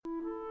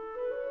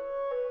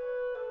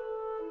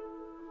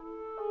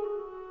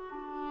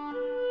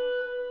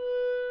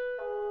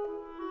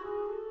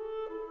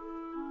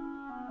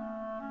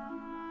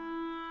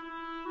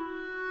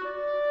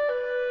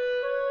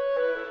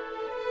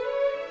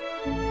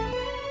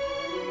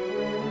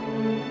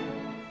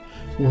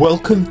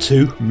Welcome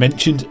to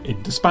Mentioned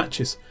in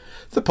Dispatches,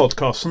 the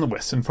podcast from the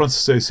Western Front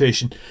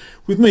Association,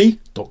 with me,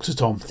 Dr.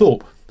 Tom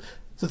Thorpe.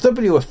 The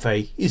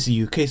WFA is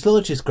the UK's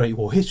largest Great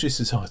War History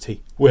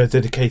Society. We are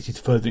dedicated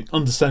to furthering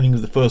understanding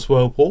of the First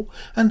World War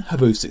and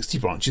have over 60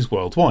 branches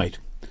worldwide.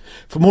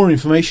 For more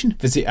information,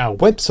 visit our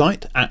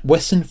website at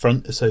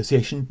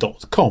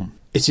westernfrontassociation.com.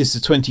 It is the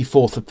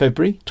 24th of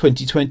February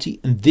 2020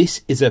 and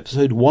this is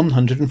episode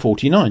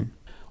 149.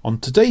 On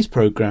today's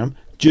programme,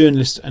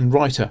 journalist and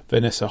writer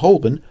Vanessa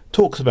Holban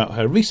talks about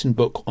her recent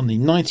book on the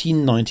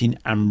 1919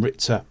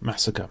 Amritsar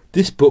massacre.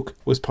 This book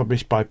was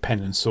published by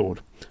Pen and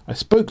Sword. I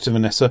spoke to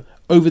Vanessa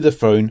over the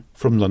phone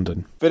from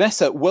London.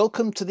 Vanessa,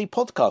 welcome to the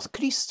podcast.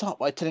 Could you start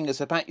by telling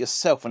us about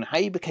yourself and how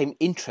you became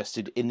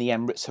interested in the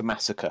Amritsar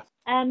massacre?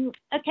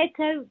 Okay,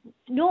 so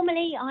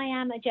normally I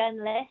am a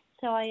journalist,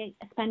 so I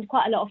spend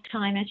quite a lot of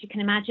time, as you can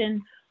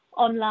imagine,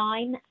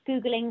 online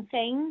Googling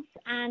things,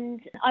 and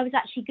I was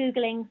actually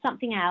Googling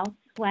something else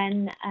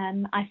when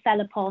I fell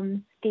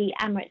upon the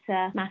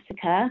Amritsar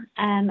massacre,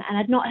 and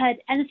I'd not heard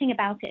anything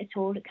about it at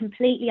all,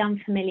 completely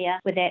unfamiliar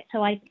with it.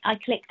 So I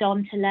clicked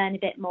on to learn a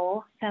bit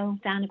more, fell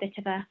down a bit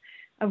of a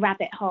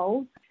rabbit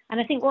hole.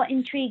 And I think what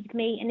intrigued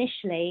me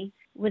initially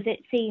was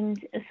it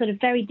seemed a sort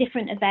of very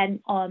different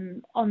event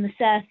on the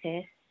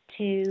surface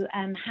to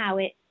how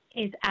it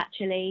is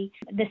actually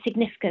the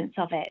significance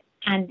of it.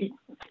 And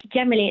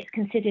generally it's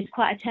considered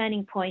quite a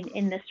turning point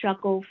in the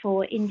struggle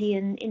for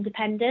Indian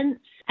independence.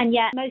 And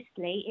yet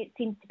mostly it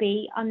seems to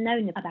be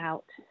unknown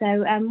about.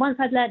 So once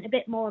I'd learnt a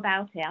bit more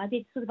about it, I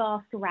did sort of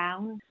ask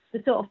around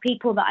the sort of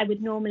people that I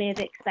would normally have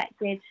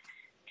expected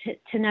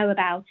to know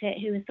about it,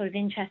 who were sort of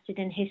interested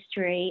in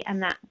history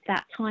and that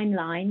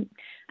timeline.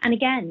 And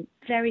again,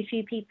 very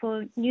few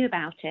people knew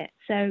about it.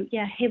 So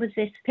yeah, here was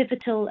this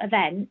pivotal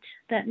event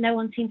that no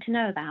one seemed to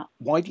know about.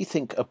 Why do you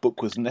think a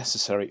book was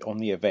necessary on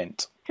the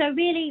event? So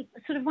really,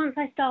 sort of once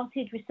I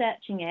started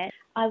researching it,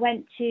 I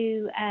went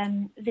to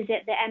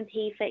visit the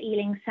MP for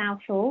Ealing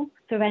Southall,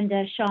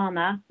 Surendra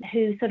Sharma,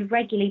 who sort of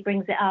regularly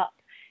brings it up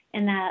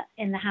in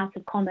the House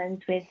of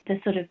Commons with the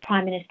sort of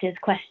Prime Minister's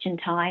question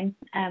time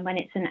when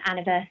it's an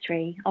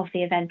anniversary of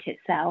the event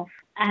itself.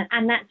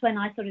 And that's when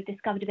I sort of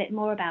discovered a bit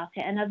more about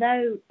it. And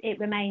although it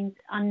remains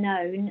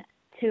unknown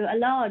to a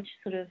large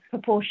sort of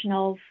proportion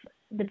of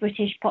the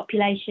British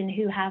population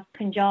who have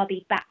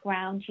Punjabi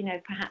background,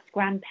 perhaps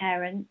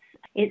grandparents,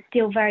 it's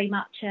still very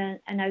much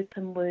an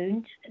open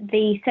wound.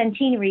 The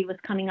centenary was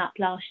coming up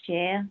last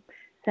year,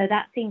 so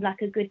that seemed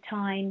like a good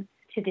time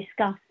to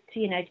discuss,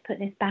 to put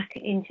this back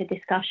into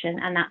discussion,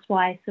 and that's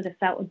why I sort of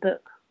felt a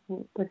book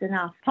was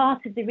enough.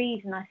 Part of the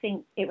reason I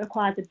think it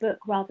requires a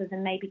book rather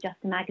than maybe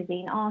just a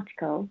magazine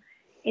article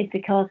is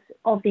because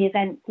of the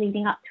events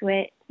leading up to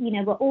it,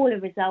 were all a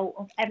result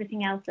of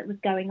everything else that was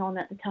going on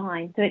at the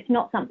time. So it's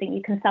not something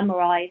you can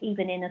summarise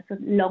even in a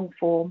sort of long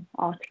form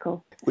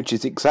article. Which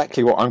is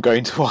exactly what I'm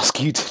going to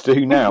ask you to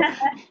do now.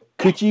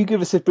 Could you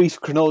give us a brief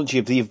chronology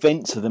of the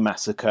events of the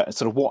massacre,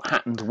 sort of what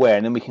happened where,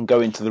 and then we can go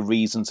into the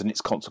reasons and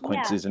its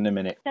consequences in a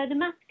minute? So the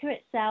massacre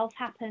itself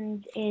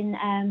happened in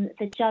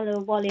the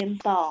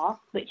Jallianwala Bagh,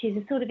 which is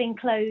a sort of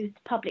enclosed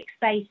public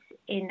space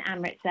in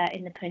Amritsar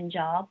in the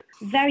Punjab.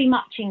 Very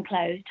much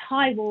enclosed,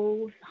 high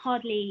walls,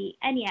 hardly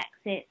any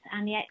exits,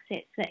 and the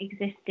exits that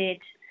existed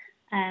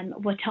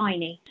were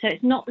tiny. So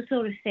it's not the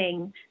sort of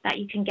thing that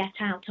you can get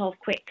out of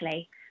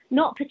quickly.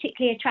 Not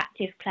particularly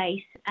attractive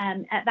place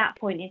at that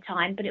point in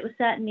time, but it was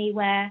certainly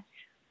where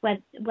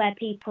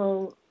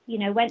people,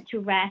 went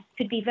to rest.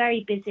 Could be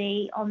very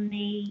busy. On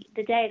the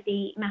day of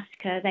the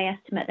massacre, they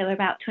estimate there were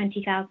about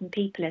 20,000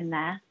 people in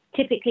there.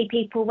 Typically,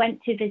 people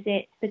went to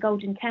visit the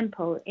Golden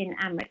Temple in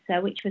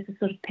Amritsar, which was a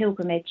sort of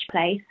pilgrimage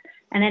place.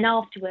 And then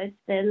afterwards,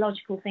 the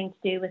logical thing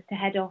to do was to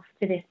head off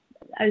to this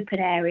open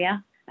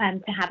area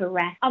to have a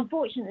rest.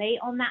 Unfortunately,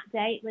 on that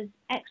day, it was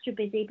extra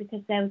busy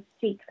because there was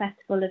the Sikh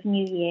Festival of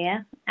New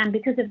Year. And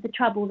because of the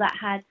trouble that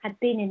had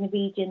been in the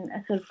region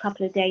a sort of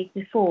couple of days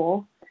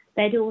before,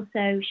 they'd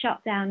also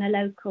shut down a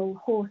local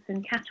horse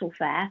and cattle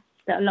fair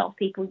that a lot of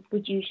people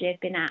would usually have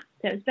been at.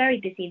 So it was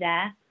very busy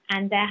there.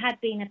 And there had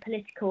been a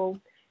political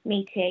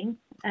meeting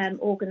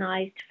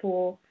organised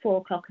for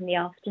 4:00 in the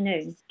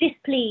afternoon.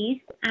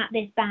 Displeased at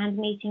this banned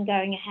meeting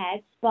going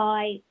ahead,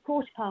 by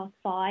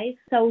 5:15,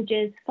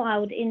 soldiers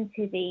filed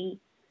into the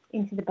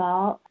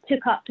bar,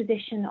 took up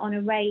position on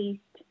a raised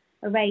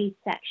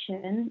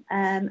section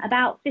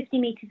about 50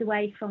 metres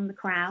away from the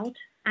crowd,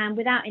 and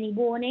without any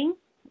warning,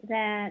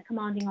 their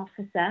commanding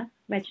officer,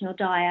 Reginald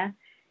Dyer,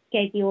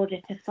 gave the order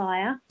to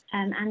fire,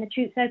 and the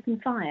troops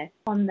opened fire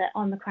on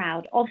the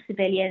crowd of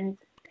civilians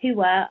who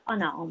were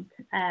unarmed.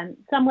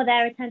 Some were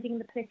there attending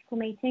the political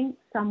meeting,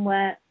 some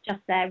were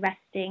just there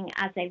resting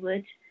as they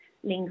would,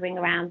 lingering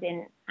around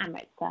in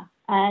Amritsar.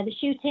 The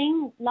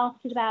shooting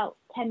lasted about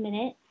 10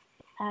 minutes.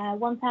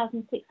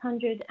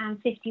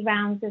 1,650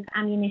 rounds of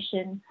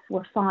ammunition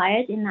were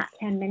fired in that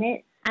 10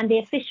 minutes. And the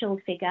official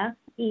figure,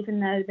 even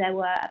though there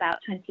were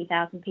about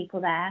 20,000 people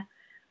there,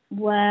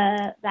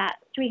 were that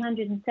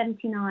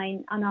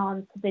 379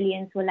 unarmed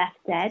civilians were left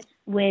dead,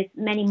 with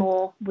many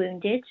more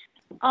wounded.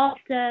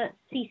 After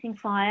ceasing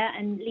fire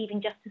and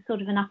leaving just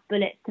sort of enough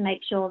bullets to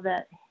make sure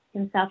that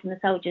himself and the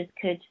soldiers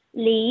could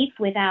leave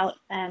without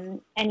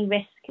any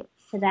risk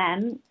to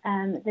them,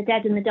 the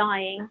dead and the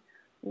dying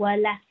were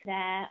left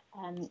there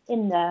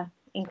in the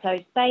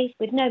enclosed space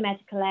with no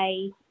medical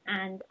aid,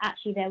 and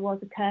actually there was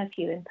a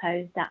curfew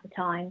imposed at the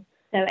time,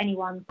 so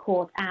anyone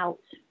caught out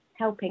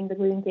helping the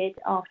wounded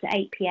after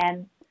 8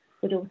 p.m.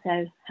 would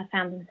also have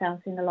found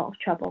themselves in a lot of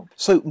trouble.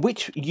 So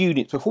which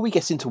units, before we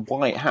get into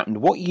why it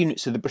happened, what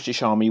units of the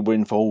British Army were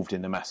involved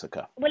in the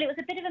massacre? Well, it was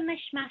a bit of a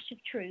mishmash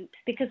of troops,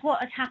 because what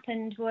had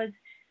happened was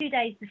 2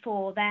 days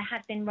before there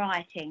had been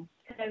rioting.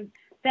 So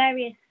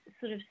various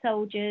sort of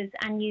soldiers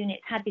and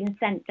units had been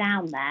sent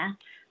down there.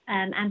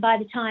 And by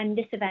the time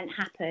this event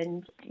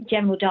happened,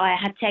 General Dyer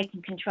had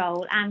taken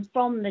control, and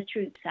from the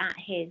troops at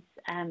his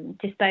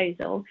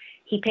disposal,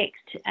 he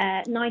picked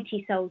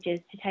 90 soldiers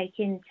to take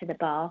into the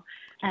bar.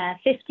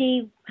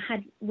 50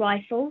 had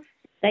rifles.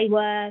 They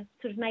were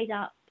sort of made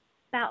up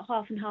about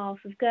half and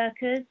half of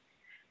Gurkhas,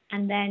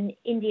 and then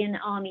Indian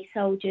Army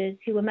soldiers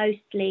who were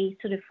mostly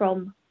sort of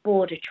from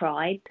border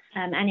tribes.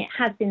 And it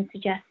has been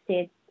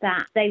suggested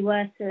that they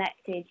were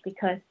selected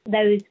because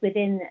those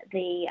within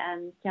the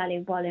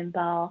Jallianwala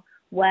Bagh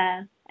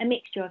were a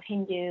mixture of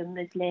Hindu,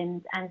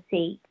 Muslims and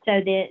Sikhs.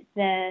 So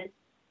the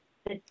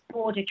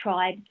border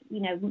tribes,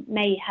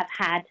 may have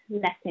had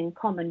less in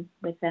common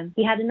with them.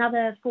 He had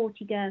another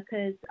 40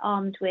 Gurkhas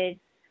armed with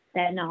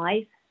their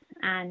knives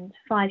and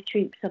 5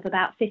 troops of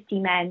about 50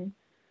 men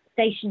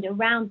stationed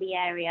around the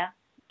area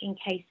in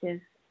case of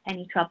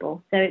any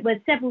trouble. So it was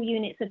several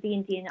units of the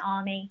Indian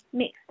Army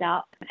mixed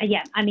up. He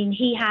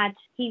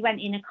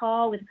went in a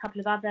car with a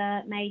couple of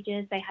other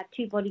majors. They had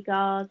 2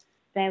 bodyguards.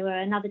 There were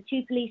another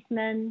 2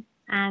 policemen,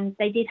 and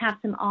they did have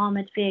some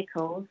armoured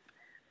vehicles,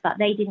 but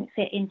they didn't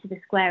fit into the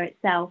square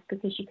itself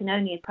because you can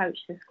only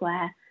approach the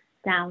square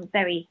down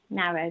very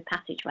narrow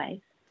passageways.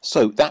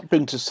 So that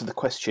brings us to the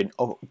question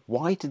of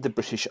why did the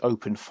British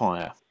open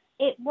fire?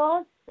 It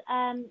was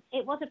a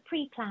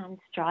pre-planned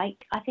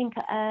strike. I think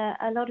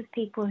a lot of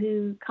people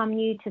who come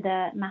new to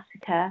the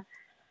massacre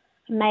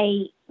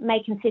may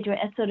consider it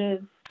a sort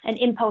of an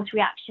impulse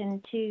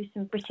reaction to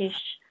some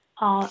British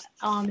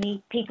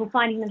army people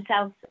finding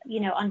themselves,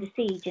 under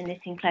siege in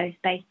this enclosed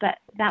space, but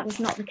that was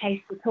not the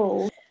case at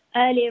all.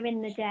 Earlier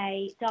in the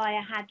day,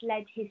 Dyer had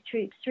led his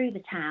troops through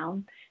the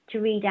town to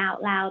read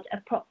out loud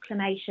a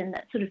proclamation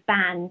that sort of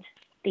banned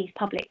these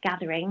public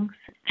gatherings,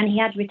 and he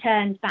had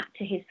returned back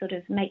to his sort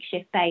of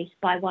makeshift base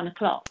by 1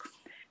 o'clock.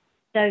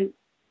 So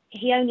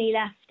he only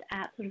left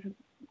at sort of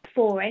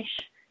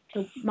 4-ish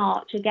to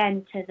march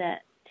again to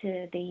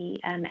the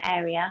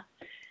area.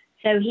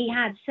 So he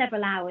had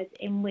several hours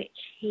in which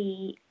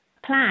he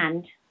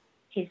planned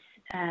his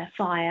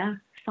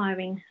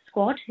firing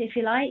squad, if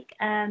you like,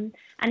 and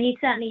he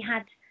certainly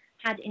had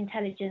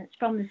intelligence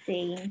from the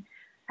scene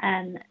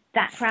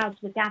that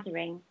crowds were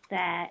gathering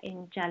there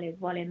in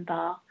Jallianwala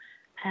Bagh.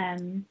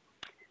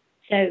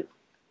 It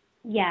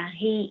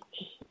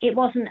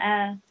wasn't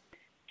a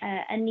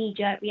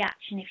knee-jerk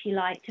reaction, if you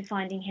like, to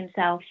finding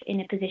himself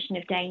in a position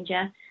of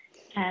danger.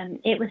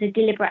 It was a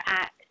deliberate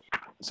act.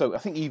 So I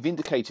think you've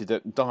indicated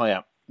that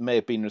Dyer may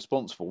have been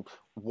responsible.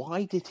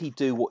 Why did he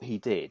do what he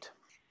did?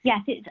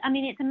 Yes, it's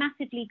a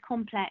massively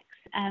complex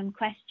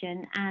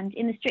question, and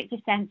in the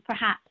strictest sense,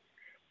 perhaps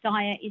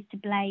Dyer is to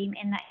blame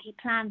in that he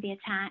planned the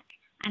attack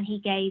and he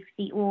gave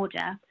the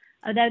order.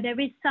 Although there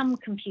is some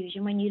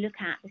confusion when you look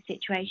at the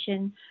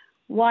situation,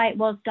 why it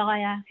was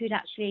Dyer who'd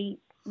actually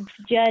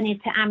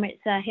journeyed to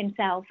Amritsar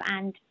himself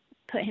and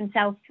put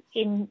himself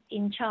in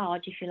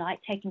charge, if you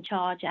like, taking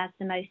charge as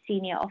the most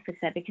senior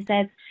officer, because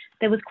there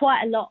was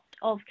quite a lot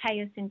of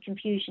chaos and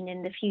confusion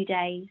in the few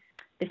days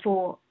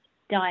before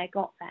Dyer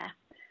got there.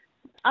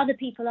 Other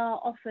people are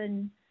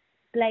often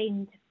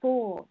blamed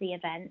for the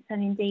events,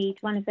 and indeed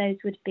one of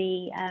those would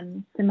be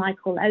Sir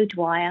Michael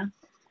O'Dwyer,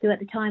 who at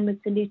the time was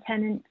the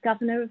Lieutenant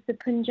Governor of the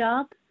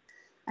Punjab.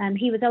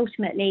 He was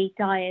ultimately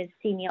Dyer's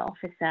senior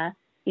officer.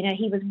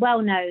 He was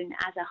well known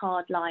as a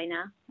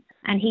hardliner,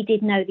 and he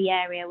did know the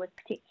area was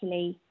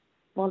particularly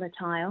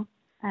volatile.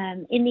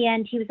 In the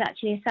end, he was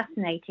actually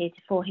assassinated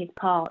for his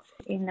part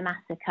in the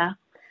massacre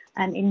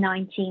in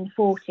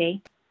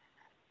 1940.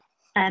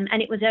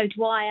 And it was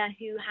O'Dwyer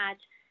who had,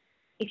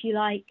 if you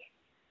like,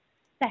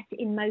 set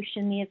in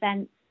motion the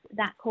events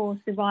that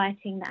caused the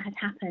rioting that had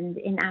happened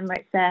in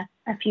Amritsar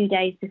a few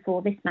days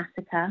before this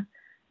massacre.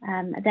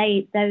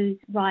 Those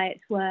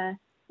riots were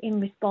in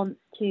response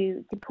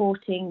to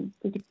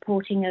the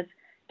deporting of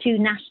 2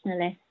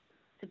 nationalist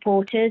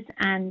supporters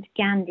and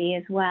Gandhi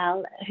as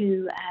well,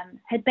 who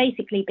had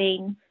basically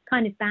been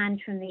kind of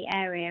banned from the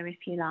area,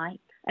 if you like.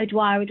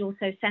 O'Dwyer had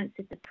also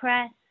censored the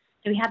press.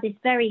 So he had this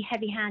very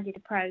heavy-handed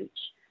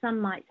approach. Some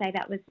might say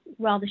that was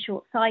rather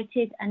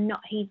short-sighted and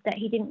that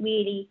he didn't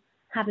really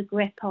have a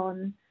grip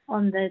on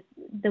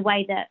the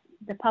way that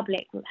the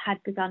public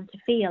had begun to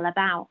feel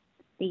about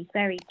these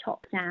very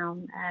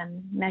top-down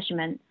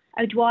measurements.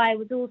 O'Dwyer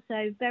was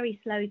also very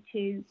slow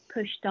to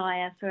push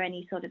Dyer for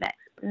any sort of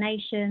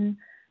explanation,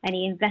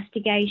 any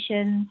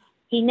investigation.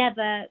 He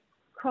never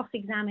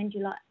cross-examined,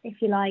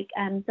 if you like,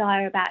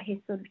 Dyer about his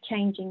sort of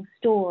changing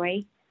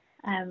story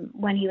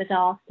when he was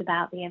asked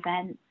about the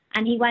event.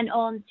 And he went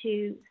on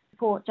to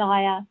support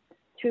Dyer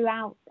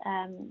throughout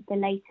the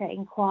later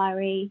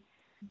inquiry.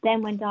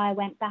 Then when Dyer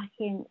went back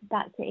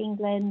to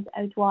England,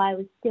 O'Dwyer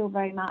was still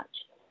very much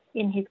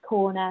in his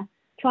corner,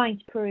 trying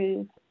to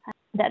prove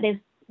that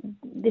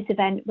this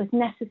event was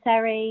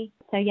necessary.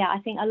 So yeah, I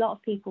think a lot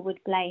of people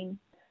would blame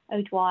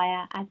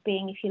O'Dwyer as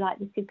being, if you like,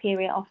 the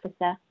superior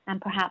officer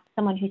and perhaps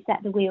someone who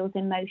set the wheels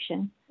in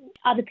motion.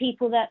 Other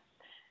people that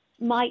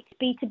might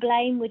be to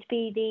blame would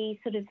be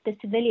the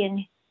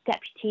civilian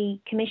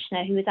deputy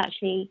commissioner, who was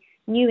actually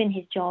new in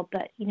his job,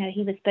 but he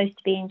was supposed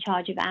to be in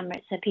charge of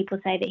Amritsar. People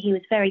say that he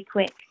was very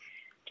quick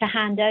to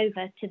hand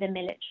over to the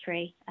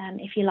military,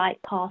 if you like,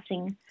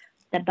 passing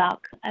the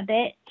buck a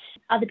bit.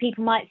 Other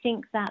people might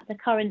think that the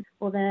current,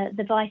 or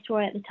the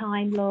viceroy at the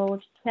time,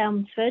 Lord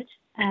Chelmsford,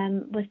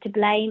 was to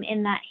blame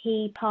in that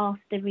he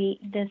passed the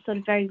sort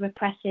of very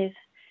repressive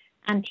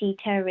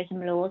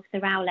anti-terrorism laws, the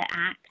Rowlatt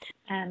Act,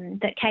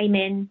 that came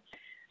in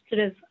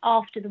sort of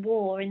after the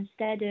war,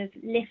 instead of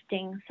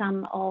lifting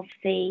some of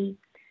the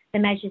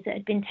measures that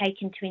had been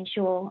taken to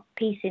ensure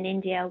peace in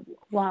India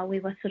while we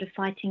were sort of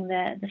fighting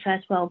the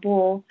First World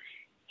War.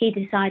 He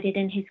decided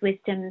in his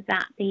wisdom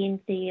that the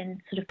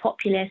Indian sort of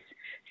populace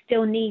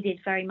still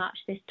needed very much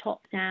this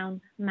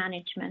top-down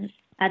management.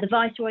 The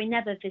Viceroy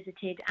never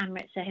visited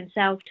Amritsar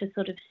himself to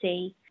sort of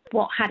see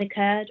what had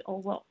occurred or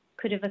what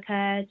could have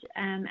occurred,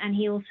 and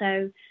he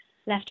also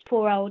left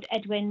poor old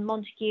Edwin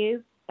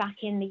Montagu back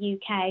in the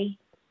UK,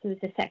 who was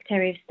the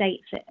Secretary of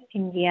State for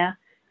India,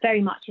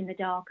 very much in the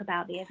dark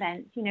about the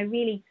events,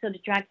 really sort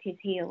of dragged his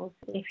heels,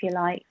 if you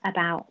like,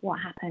 about what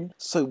happened.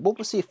 So what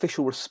was the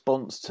official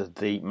response to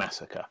the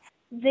massacre?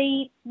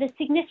 The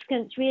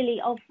significance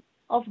really of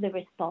the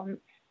response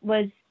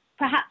was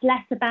perhaps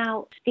less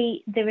about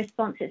the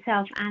response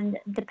itself and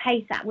the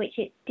pace at which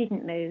it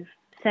didn't move.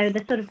 So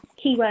the sort of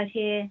key word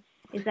here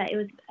is that it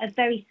was a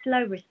very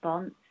slow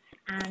response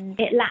and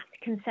it lacked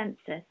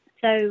consensus.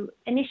 So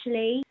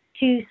initially,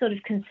 two sort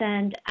of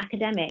concerned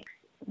academics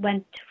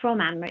went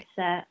from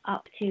Amritsar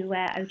up to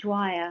where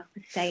O'Dwyer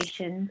was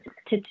stationed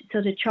to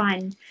sort of try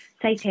and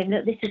say to him,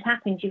 look, this has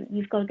happened,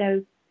 you've got to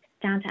go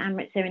down to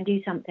Amritsar and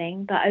do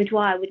something. But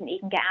O'Dwyer wouldn't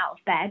even get out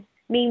of bed.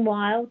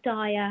 Meanwhile,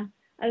 Dyer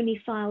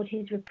only filed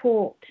his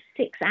report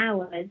 6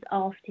 hours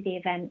after the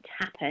event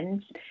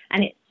happened.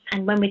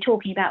 And when we're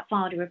talking about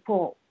filed a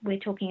report, we're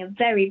talking a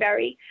very,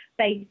 very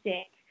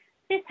basic,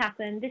 this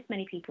happened, this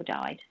many people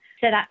died.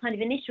 So that kind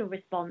of initial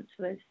response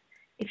was,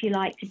 if you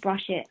like, to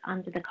brush it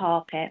under the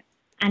carpet.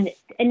 And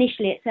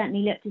initially, it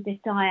certainly looked as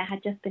if Dyer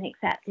had just been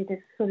accepted as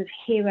sort of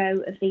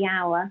hero of the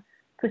hour,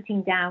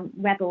 putting down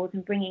rebels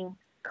and bringing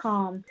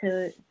calm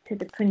to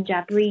the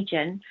Punjab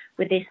region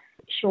with this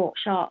short,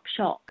 sharp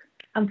shock.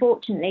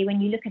 Unfortunately, when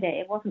you look at it,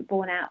 it wasn't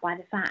borne out by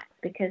the facts,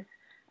 because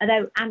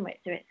although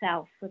Amritsar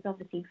itself was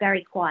obviously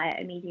very quiet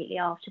immediately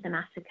after the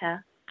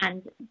massacre,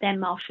 and then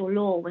martial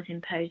law was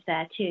imposed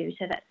there too,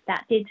 so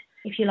that did,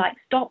 if you like,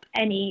 stop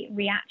any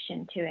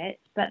reaction to it.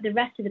 But the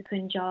rest of the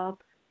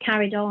Punjab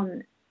carried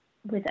on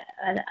with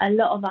a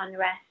lot of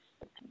unrest.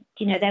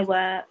 There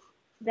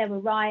were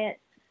riots,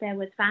 there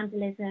was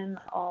vandalism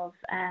of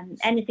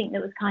anything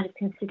that was kind of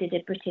considered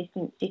a British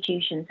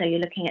institution. So you're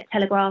looking at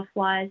telegraph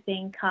wires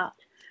being cut,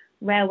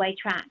 railway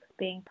tracks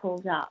being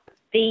pulled up.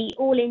 The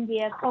All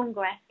India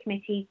Congress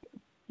Committee,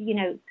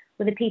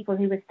 were the people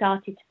who were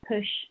started to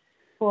push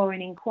for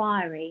an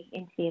inquiry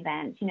into the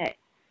event.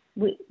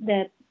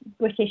 The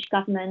British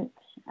government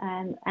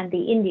and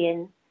the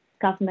Indian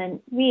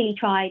government really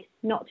tried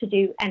not to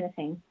do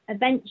anything.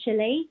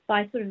 Eventually,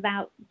 by sort of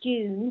about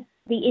June,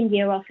 the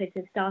India office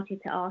had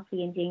started to ask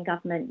the Indian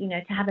government,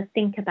 to have a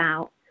think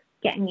about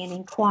getting an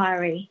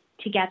inquiry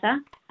together.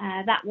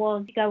 That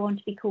was to go on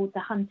to be called the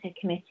Hunter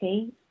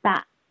Committee.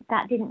 That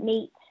didn't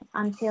meet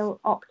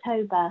until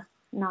October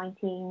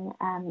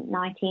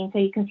 1919. So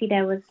you can see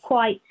there was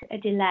quite a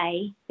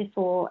delay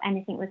before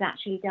anything was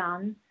actually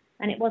done.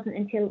 And it wasn't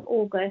until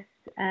August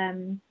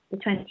the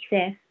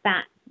 25th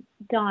that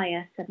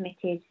Dyer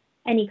submitted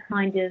any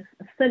kind of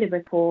fuller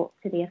report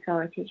to the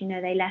authorities.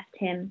 They left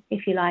him,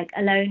 if you like,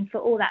 alone for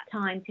all that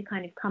time to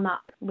kind of come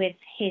up with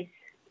his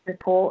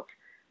report,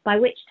 by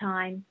which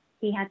time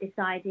he had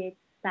decided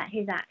that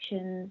his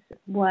actions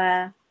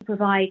were to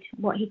provide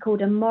what he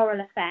called a moral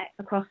effect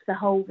across the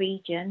whole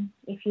region,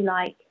 if you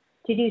like,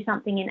 to do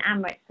something in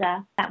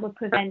Amritsar that would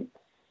prevent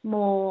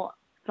more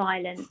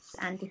violence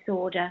and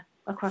disorder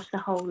across the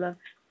whole of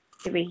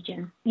the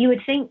region. You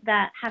would think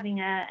that having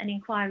an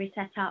inquiry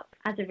set up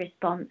as a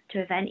response to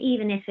an event,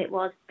 even if it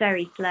was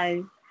very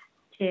slow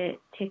to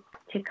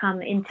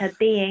come into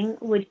being,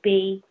 would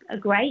be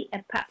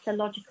perhaps a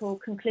logical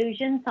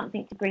conclusion,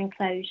 something to bring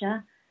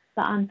closure.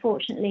 But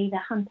unfortunately, the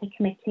Hunter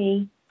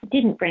Committee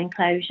didn't bring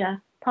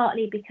closure,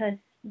 partly because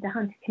the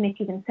Hunter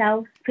Committee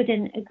themselves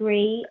couldn't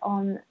agree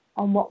on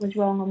what was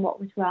wrong and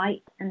what was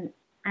right,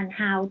 and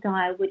how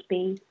Dyer would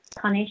be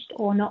punished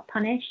or not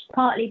punished,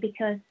 partly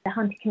because the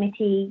Hunter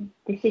Committee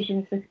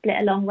decisions were split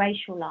along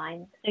racial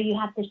lines. So you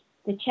have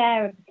the the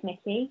chair of the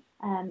committee,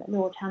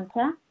 Lord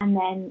Hunter, and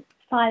then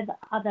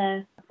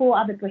four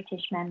other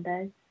British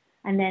members,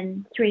 and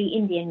then 3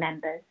 Indian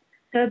members.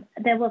 So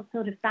there was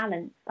sort of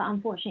balance, but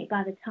unfortunately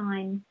by the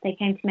time they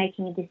came to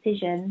making a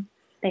decision,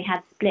 they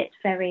had split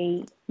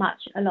very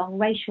much along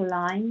racial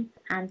lines,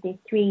 and the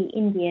 3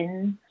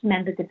 Indian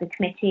members of the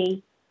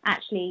committee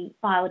actually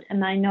filed a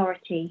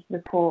minority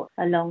report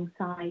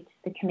alongside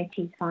the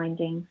committee's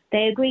findings.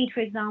 They agreed,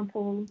 for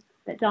example,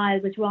 that Dyer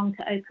was wrong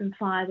to open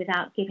fire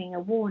without giving a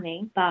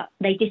warning, but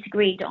they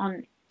disagreed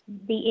on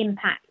the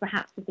impact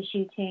perhaps of the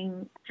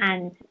shooting,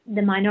 and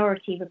the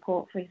minority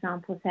report, for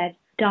example, said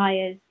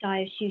Dyer's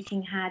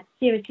shooting had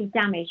seriously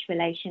damaged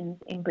relations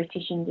in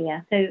British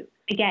India. So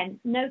again,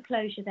 no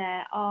closure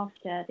there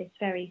after this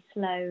very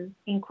slow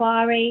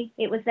inquiry.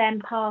 It was then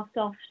passed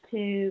off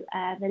to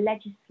the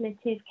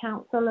Legislative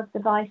Council of the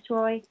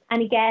Viceroy.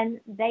 And again,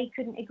 they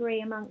couldn't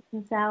agree amongst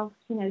themselves,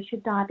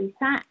 should Dyer be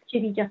sacked?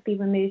 Should he just be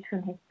removed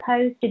from his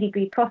post? Should he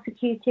be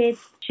prosecuted?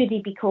 Should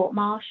he be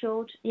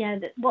court-martialed?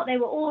 What they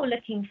were all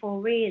looking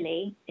for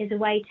really is a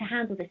way to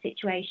handle the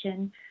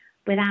situation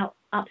without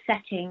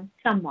upsetting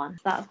someone.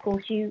 But of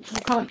course you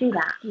can't do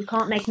that. You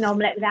can't make an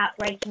omelette without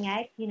breaking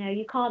eggs.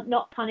 You can't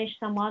not punish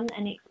someone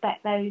and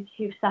expect those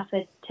who've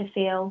suffered to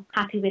feel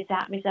happy with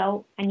that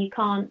result. And you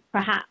can't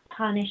perhaps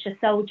punish a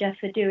soldier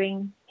for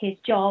doing his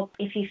job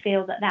if you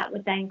feel that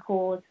would then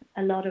cause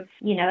a lot of,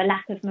 a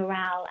lack of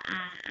morale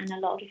and a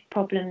lot of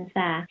problems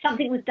there.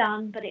 Something was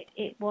done, but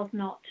it was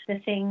not the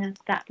thing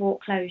that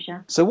brought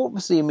closure. So what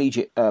was the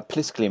immediate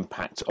political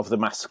impact of the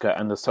massacre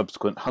and the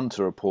subsequent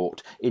Hunter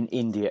report in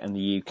India and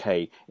the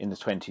UK in the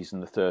 20s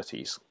and the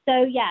 30s?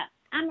 So,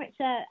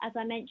 Amritsar, as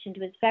I mentioned,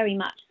 was very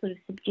much sort of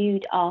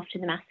subdued after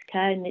the massacre,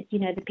 and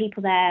the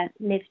people there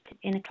lived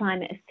in a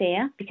climate of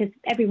fear because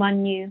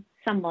everyone knew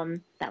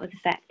someone that was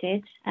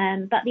affected.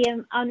 But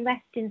the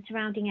unrest in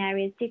surrounding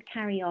areas did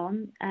carry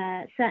on.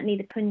 Certainly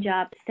the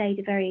Punjab stayed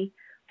a very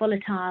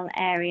volatile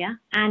area,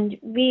 and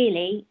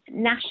really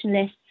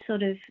nationalists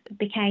sort of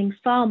became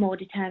far more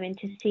determined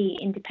to see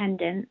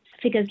independence.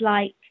 Figures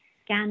like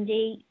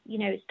Gandhi,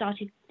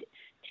 started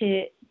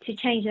to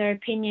change their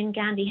opinion.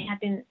 Gandhi had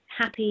been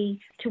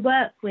happy to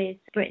work with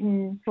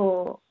Britain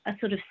for a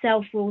sort of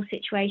self-rule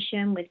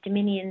situation with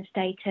dominion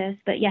status.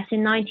 But yes,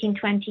 in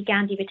 1920,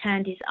 Gandhi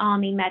returned his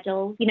army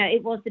medal.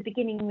 It was the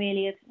beginning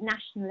really of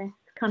nationalists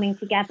coming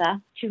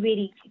together to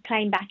really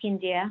claim back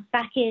India.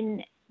 Back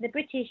in the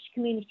British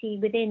community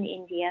within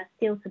India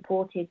still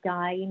supported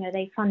Dyer.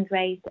 They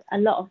fundraised a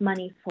lot of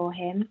money for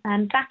him.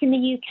 Back in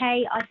the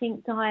UK, I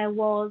think Dyer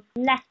was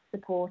less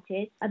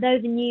supported. Although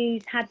the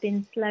news had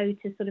been slow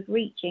to sort of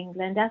reach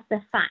England, as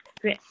the facts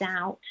dripped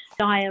out,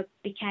 Dyer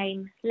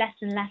became less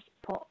and less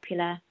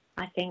popular,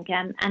 I think,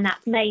 and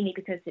that's mainly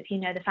because of,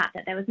 the fact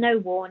that there was no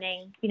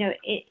warning.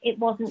 It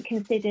wasn't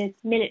considered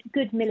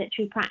good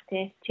military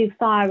practice to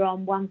fire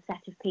on one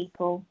set of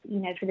people,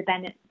 for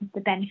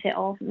the benefit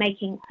of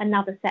making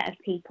another set of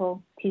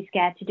people too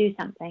scared to do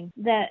something.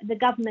 The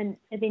government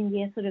of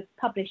India sort of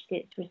published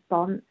its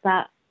response,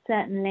 but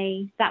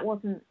certainly that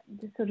wasn't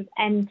the sort of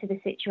end to the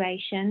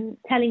situation.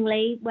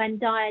 Tellingly, when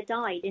Dyer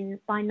died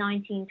by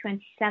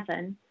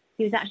 1927,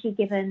 he was actually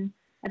given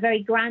a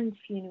very grand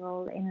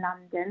funeral in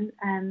London,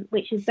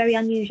 which is very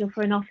unusual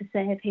for an officer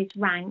of his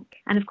rank.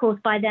 And of course,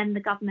 by then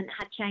the government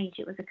had changed.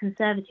 It was a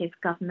Conservative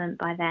government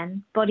by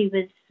then. Body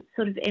was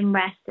sort of in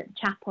rest at the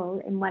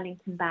chapel in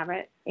Wellington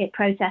Barracks. It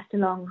processed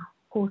along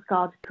Horse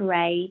Guards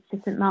Parade to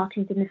St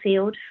Martin's in the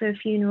Field for a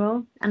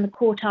funeral, and the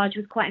cortege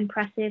was quite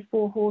impressive.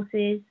 4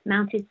 horses,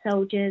 mounted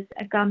soldiers,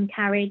 a gun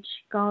carriage,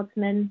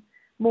 guardsmen,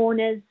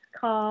 mourners,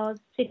 cars,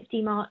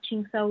 50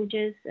 marching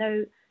soldiers.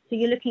 So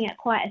you're looking at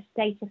quite a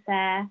state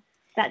affair.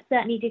 That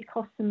certainly did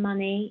cost some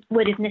money,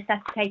 would have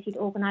necessitated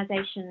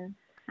organisation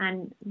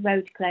and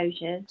road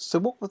closures. So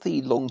what were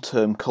the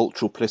long-term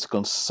cultural, political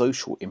and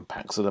social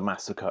impacts of the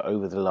massacre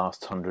over the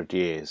last 100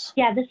 years?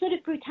 Yeah, the sort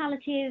of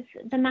brutality of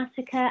the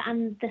massacre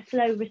and the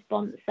slow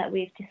response that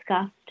we've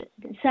discussed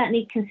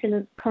certainly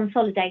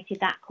consolidated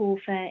that call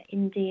for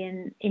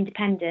Indian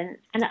independence.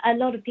 And a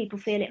lot of people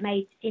feel it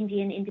made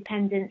Indian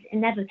independence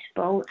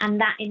inevitable,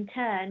 and that in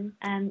turn,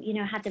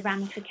 had the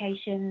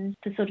ramifications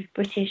for sort of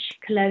British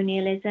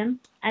colonialism.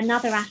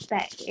 Another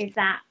aspect is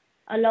that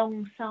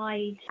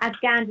alongside, as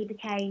Gandhi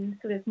became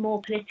sort of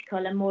more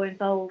political and more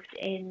involved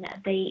in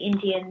the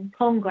Indian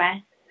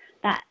Congress,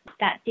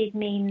 that did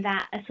mean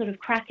that a sort of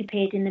crack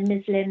appeared in the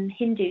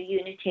Muslim-Hindu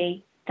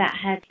unity that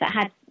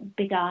had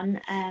begun,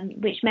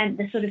 which meant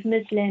the sort of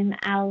Muslim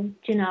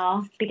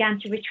al-Jinnah began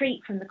to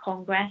retreat from the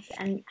Congress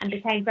and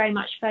became very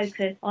much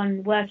focused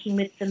on working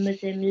with the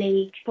Muslim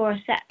League for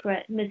a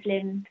separate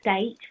Muslim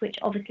state, which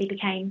obviously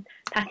became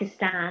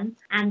Pakistan.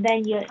 And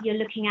then you're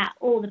looking at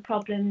all the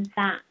problems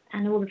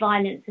and all the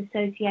violence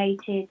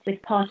associated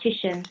with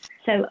partition.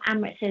 So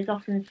Amritsar is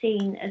often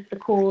seen as the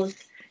cause,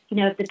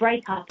 of the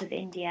breakup of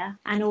India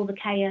and all the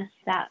chaos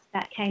that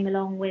came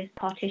along with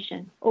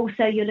partition.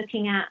 Also, you're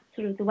looking at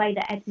sort of the way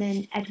that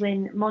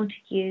Edwin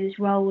Montagu's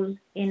role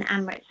in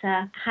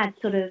Amritsar had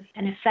sort of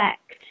an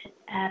effect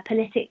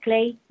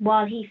politically.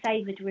 While he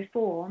favoured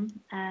reform,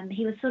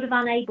 he was sort of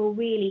unable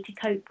really to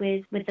cope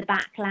with the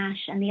backlash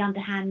and the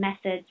underhand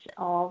methods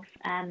of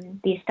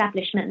the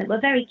establishment that were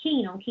very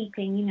keen on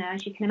keeping,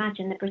 as you can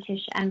imagine, the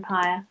British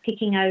Empire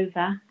ticking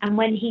over. And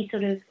when he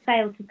sort of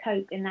failed to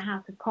cope in the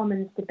House of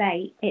Commons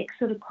debate, it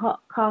sort of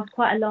cast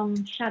quite a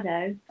long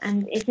shadow.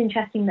 And it's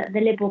interesting that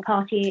the Liberal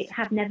Party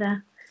have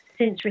never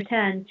since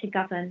returned to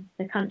govern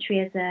the country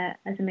as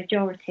a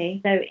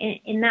majority. So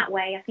in that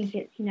way, I think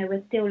it's,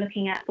 we're still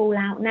looking at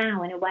fallout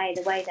now in a way,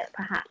 the way that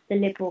perhaps the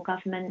Liberal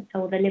government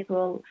or the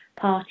Liberal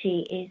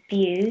Party is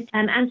viewed.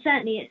 And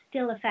certainly it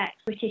still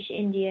affects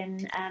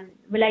British-Indian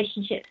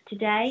relationships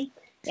today.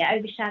 It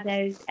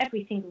overshadows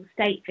every single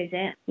state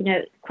visit.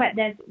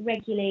 There's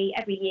regularly,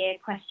 every year,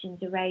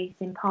 questions are raised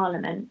in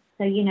Parliament.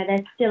 So,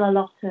 there's still a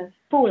lot of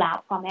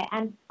fallout from it.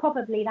 And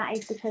probably that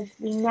is because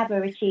we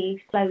never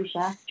achieved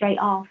closure straight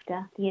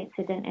after the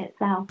incident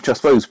itself. Which I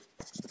suppose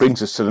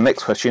brings us to the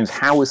next question, is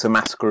how is the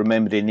massacre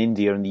remembered in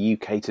India and the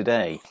UK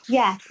today?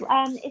 Yes,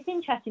 it's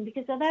interesting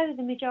because although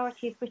the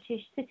majority of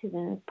British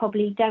citizens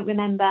probably don't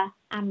remember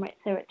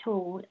Amritsar at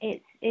all,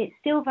 it's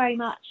still very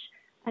much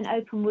an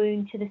open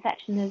wound to the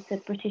section of the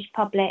British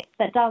public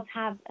that does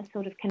have a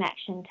sort of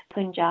connection to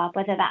Punjab,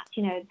 whether that's,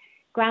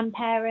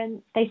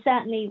 grandparents. They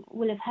certainly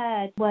will have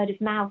heard word of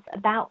mouth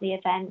about the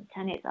event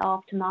and its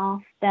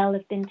aftermath. They'll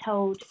have been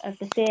told of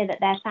the fear that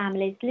their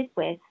families lived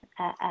with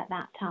at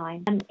that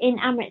time. And in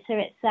Amritsar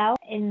itself,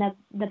 in the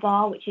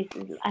bar, which is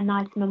a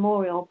nice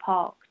memorial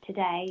park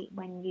today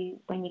when you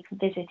can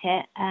visit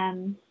it,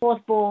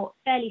 was bought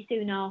fairly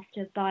soon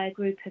after by a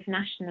group of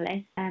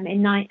nationalists.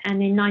 In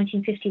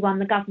 1951,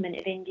 the government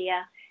of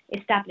India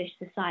established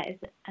the site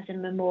as a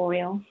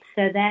memorial.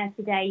 So there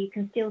today you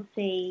can still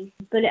see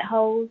bullet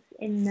holes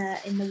in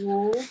the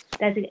wall.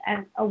 There's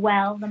a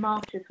well, the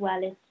Martyrs'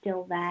 Well is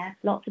still there.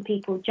 Lots of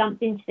people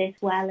jumped into this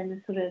well in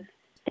a sort of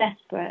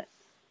desperate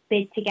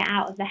bid to get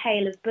out of the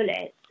hail of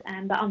bullets,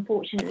 but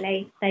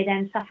unfortunately they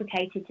then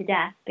suffocated to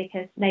death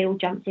because they all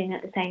jumped in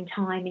at the same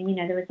time, and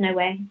there was no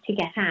way to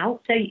get out.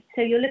 So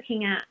you're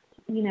looking at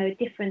a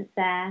difference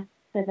there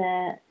for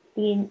the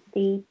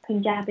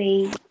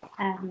Punjabi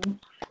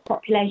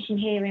population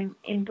here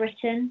in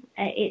Britain.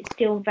 It's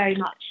still very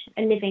much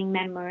a living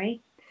memory,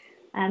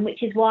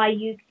 which is why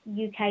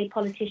UK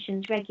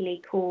politicians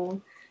regularly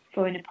call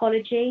for an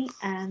apology.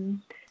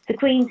 The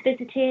Queen's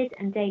visited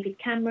and David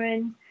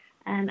Cameron.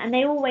 And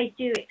they always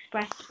do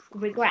express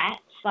regret,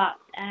 but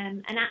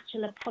an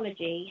actual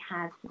apology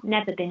has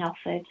never been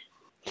offered.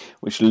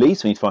 Which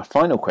leads me to my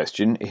final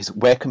question, is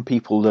where can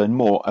people learn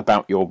more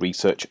about your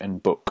research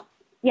and book?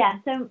 Yeah,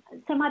 so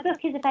my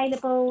book is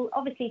available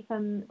obviously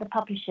from the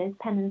publishers,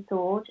 Pen and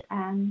Sword,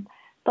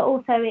 but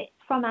also it's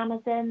from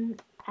Amazon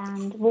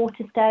and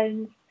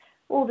Waterstones,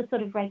 all the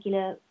sort of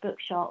regular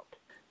bookshops.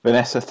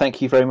 Vanessa,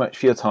 thank you very much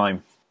for your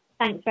time.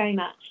 Thanks very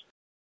much.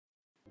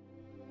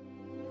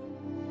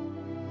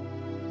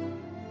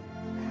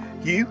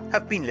 You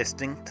have been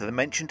listening to the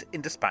Mentioned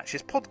in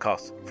Dispatches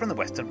podcast from the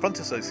Western Front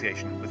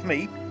Association with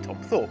me, Tom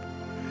Thorpe.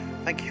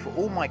 Thank you for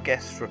all my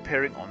guests for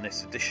appearing on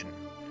this edition.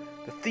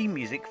 The theme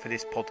music for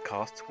this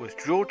podcast was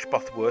George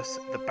Butterworth's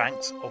The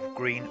Banks of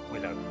Green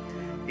Willow.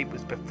 It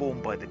was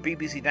performed by the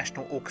BBC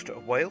National Orchestra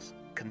of Wales,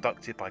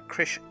 conducted by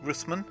Krish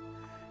Russman,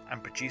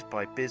 and produced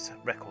by Biz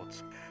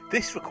Records.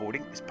 This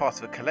recording is part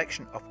of a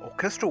collection of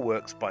orchestral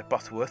works by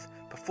Butterworth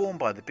performed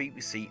by the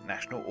BBC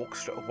National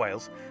Orchestra of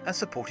Wales and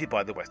supported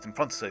by the Western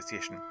Front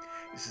Association.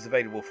 This is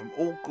available from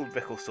all good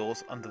record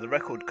stores under the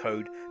record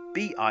code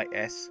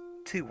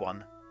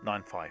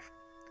BIS2195.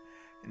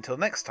 Until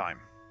next time.